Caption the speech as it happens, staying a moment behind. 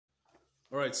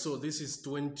All right, so this is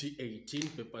 2018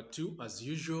 paper 2. As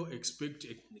usual, expect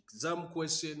an exam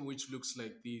question which looks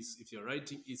like this if you're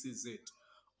writing ECZ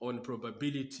on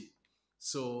probability.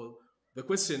 So the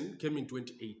question came in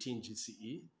 2018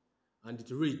 GCE and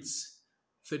it reads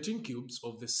 13 cubes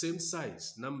of the same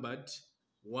size numbered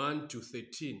 1 to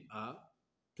 13 are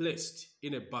placed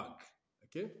in a bag.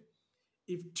 Okay?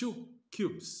 If 2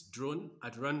 cubes drawn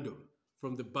at random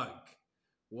from the bag,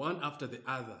 one after the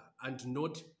other, and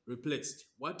not replaced,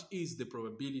 what is the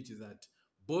probability that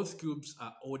both cubes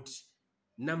are odd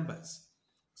numbers?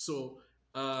 So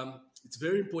it's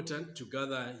very important to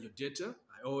gather your data.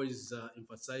 I always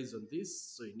emphasize on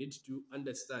this. So you need to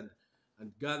understand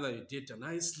and gather your data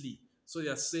nicely. So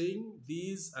you're saying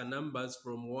these are numbers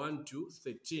from 1 to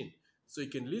 13. So you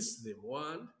can list them: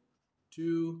 1,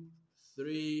 2,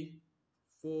 3,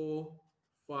 4,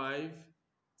 5,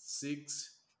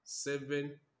 6,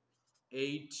 7,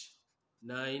 8,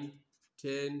 9,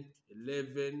 10,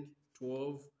 11,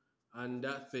 12, and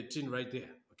 13 right there.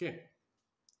 Okay.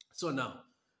 So now,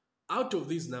 out of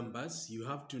these numbers, you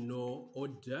have to know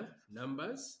odd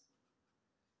numbers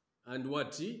and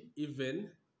what? Even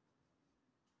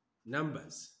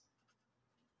numbers.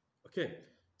 Okay.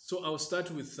 So I'll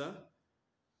start with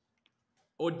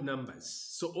odd numbers.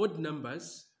 So odd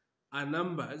numbers are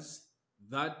numbers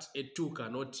that a 2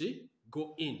 cannot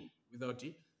go in without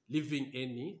leaving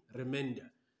any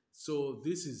remainder. So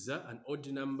this is an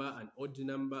odd number, an odd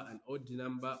number, an odd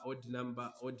number, odd number,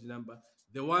 odd number.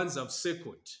 The ones I've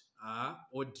circled are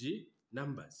odd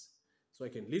numbers. So I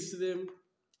can list them.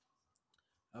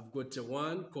 I've got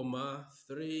 1,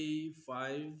 3,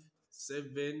 5,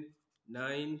 7,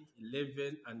 9,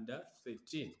 11, and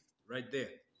 13 right there.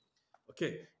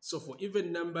 Okay, so for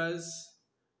even numbers,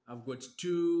 I've got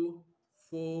 2,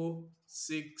 4,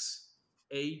 6,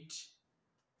 8,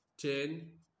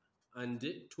 10,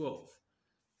 and 12.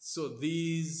 So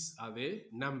these are the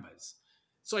numbers.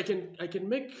 So I can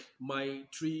make my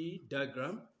tree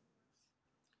diagram.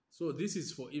 So this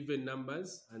is for even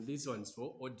numbers, and this one's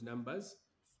for odd numbers.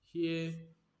 Here,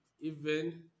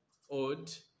 even,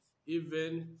 odd,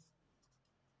 even,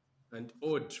 and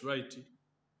odd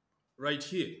right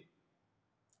here.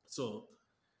 So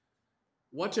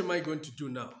what am I going to do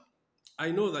now?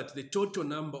 I know that the total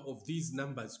number of these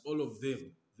numbers, all of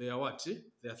them, they are what?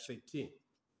 They are 13.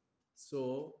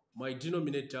 So my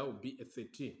denominator will be a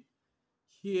 13.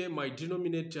 Here, my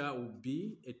denominator will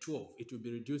be a 12. It will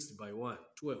be reduced by 1,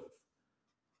 12,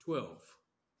 12,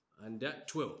 and that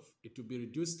 12. It will be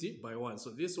reduced by 1.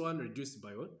 So this one reduced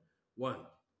by 1.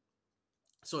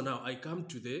 So now I come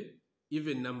to the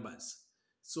even numbers.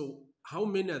 So how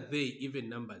many are they even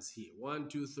numbers here? 1,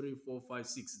 2, 3, 4, 5,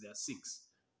 6. There are 6.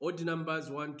 Odd numbers: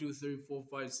 1, 2, 3, 4,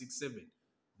 5, 6, 7.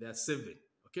 There are 7.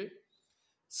 Okay?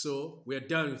 So we are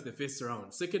done with the first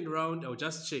round. Second round, I'll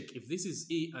just check if this is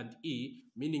E and E,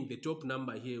 meaning the top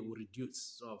number here will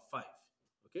reduce. So I have 5.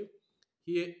 Okay?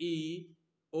 Here E,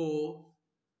 O,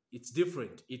 it's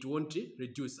different. It won't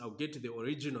reduce. I'll get the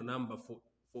original number for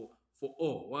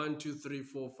O. 1, 2, 3,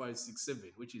 4, 5, 6,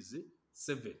 7, which is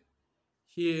 7.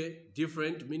 Here,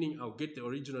 different, meaning I'll get the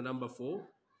original number for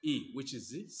E, which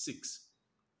is 6.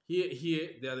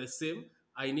 Here, they are the same.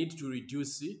 I need to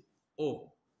reduce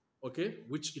O, okay,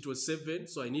 which it was 7,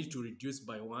 so I need to reduce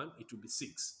by 1. It will be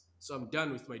 6. So I'm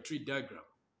done with my tree diagram.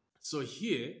 So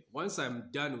here, once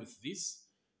I'm done with this,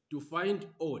 to find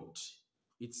odd,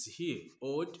 it's here,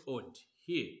 odd, odd.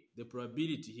 Here, the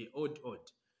probability here, odd, odd.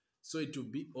 So it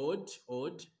will be odd,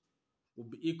 odd, will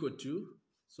be equal to,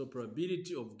 so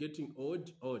probability of getting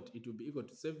odd, odd, it will be equal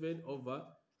to 7 over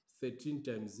 13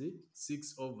 times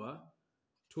 6 over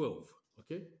 12,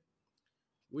 okay?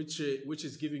 Which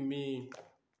is giving me,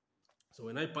 so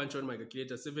when I punch on my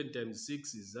calculator, 7 times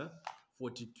 6 is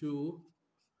 42,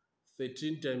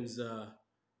 13 times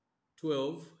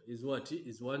 12 is what?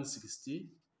 Is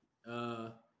 160,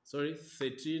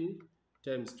 13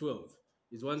 times 12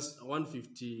 is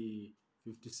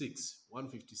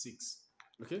 156,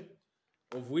 okay?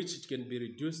 Of which it can be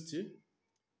reduced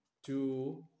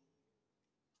to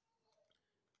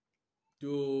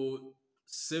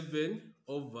 7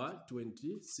 over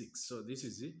 26. So this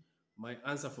is my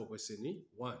answer for question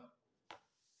 1.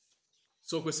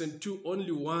 So question 2,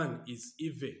 only 1 is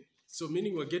even. So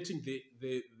meaning we're getting the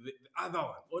other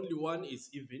one. Only 1 is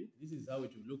even. This is how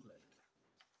it will look like.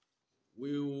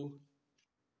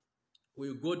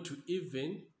 We'll go to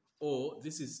even, or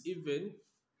this is even,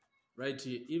 right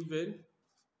here, even,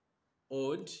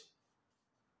 odd,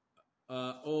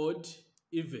 odd,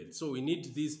 even. So we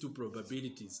need these two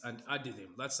probabilities and add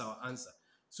them. That's our answer.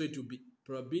 So it will be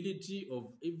probability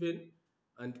of even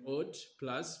and odd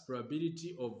plus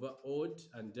probability of odd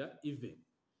and even.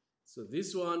 So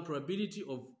this one, probability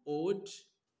of odd,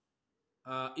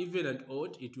 even and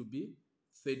odd, it will be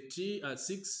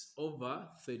 6 over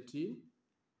 13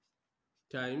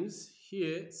 times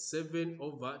here 7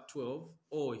 over 12,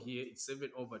 or here it's 7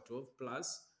 over 12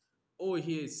 plus, or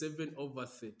here is 7 over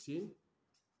 13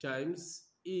 times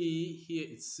E, here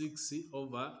it's 6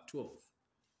 over 12.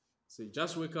 So you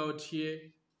just work out here,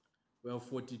 we have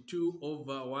 42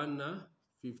 over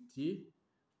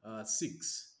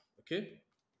 156, okay?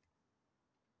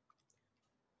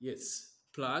 Yes,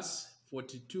 plus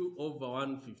 42 over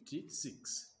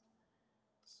 156.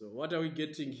 So what are we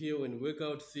getting here when we work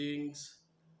out things?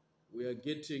 We are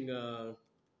getting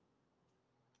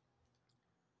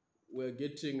we're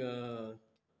getting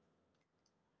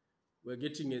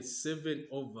a 7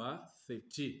 over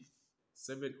 13.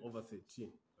 7 over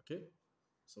 13. Okay?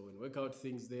 So when we work out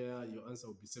things there, your answer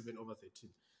will be 7 over 13.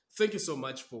 Thank you so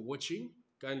much for watching.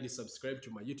 Kindly subscribe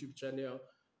to my YouTube channel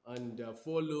and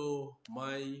follow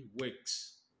my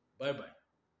works. Bye-bye.